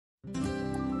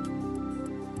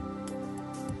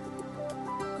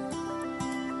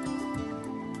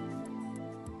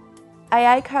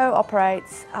AACo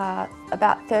operates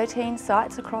about 13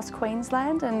 sites across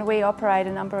Queensland, and we operate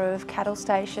a number of cattle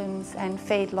stations and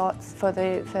feedlots for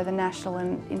the national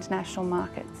and international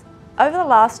markets. Over the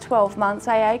last 12 months,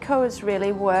 AACo has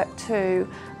really worked to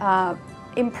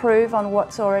improve on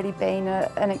what's already been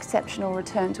an exceptional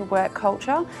return to work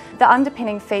culture. The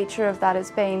underpinning feature of that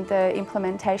has been the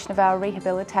implementation of our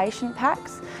rehabilitation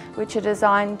packs, which are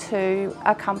designed to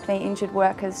accompany injured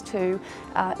workers to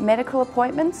medical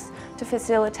appointments to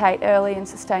facilitate early and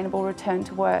sustainable return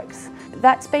to works.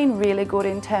 That's been really good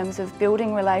in terms of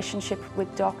building relationship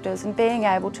with doctors and being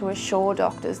able to assure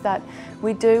doctors that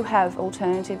we do have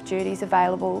alternative duties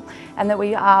available and that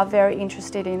we are very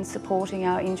interested in supporting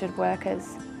our injured workers.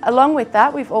 Along with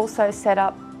that, we've also set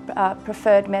up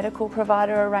preferred medical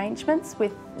provider arrangements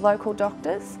with local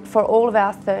doctors for all of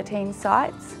our 13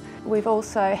 sites. We've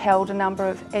also held a number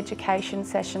of education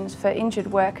sessions for injured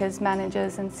workers,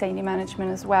 managers and senior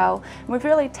management as well. And we've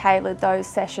really tailored those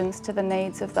sessions to the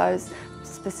needs of those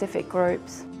specific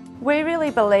groups. We really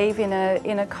believe in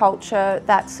a culture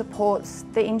that supports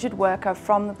the injured worker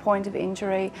from the point of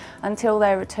injury until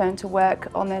they return to work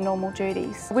on their normal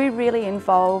duties. We really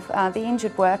involve the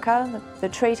injured worker, the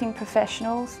treating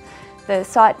professionals, the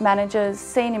site managers,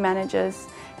 senior managers,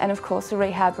 and of course the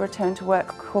rehab return to work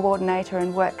coordinator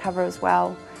and work cover as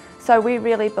well. So we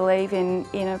really believe in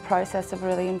a process of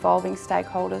really involving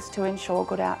stakeholders to ensure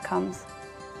good outcomes.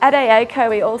 At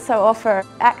AACo we also offer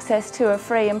access to a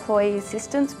free employee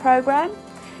assistance program,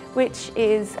 which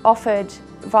is offered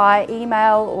via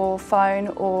email or phone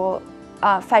or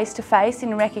face-to-face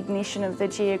in recognition of the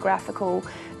geographical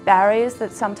barriers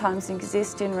that sometimes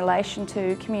exist in relation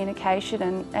to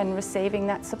communication and receiving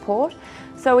that support.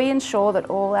 So we ensure that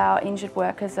all our injured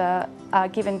workers are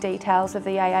given details of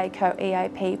the AACo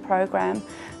EAP program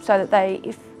so that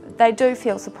if they do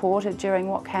feel supported during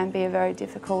what can be a very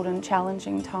difficult and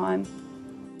challenging time.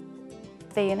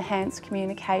 The enhanced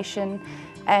communication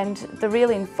and the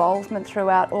real involvement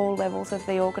throughout all levels of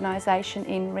the organisation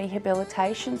in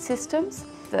rehabilitation systems.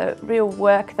 The real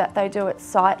work that they do at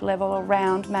site level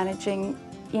around managing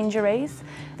injuries,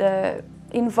 the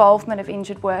involvement of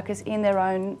injured workers in their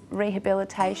own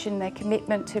rehabilitation, their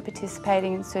commitment to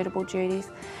participating in suitable duties,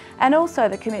 and also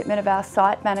the commitment of our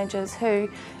site managers who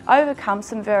overcome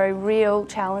some very real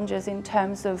challenges in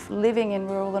terms of living in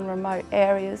rural and remote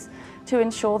areas to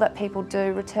ensure that people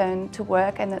do return to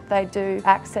work and that they do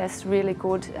access really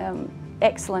good,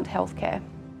 excellent healthcare.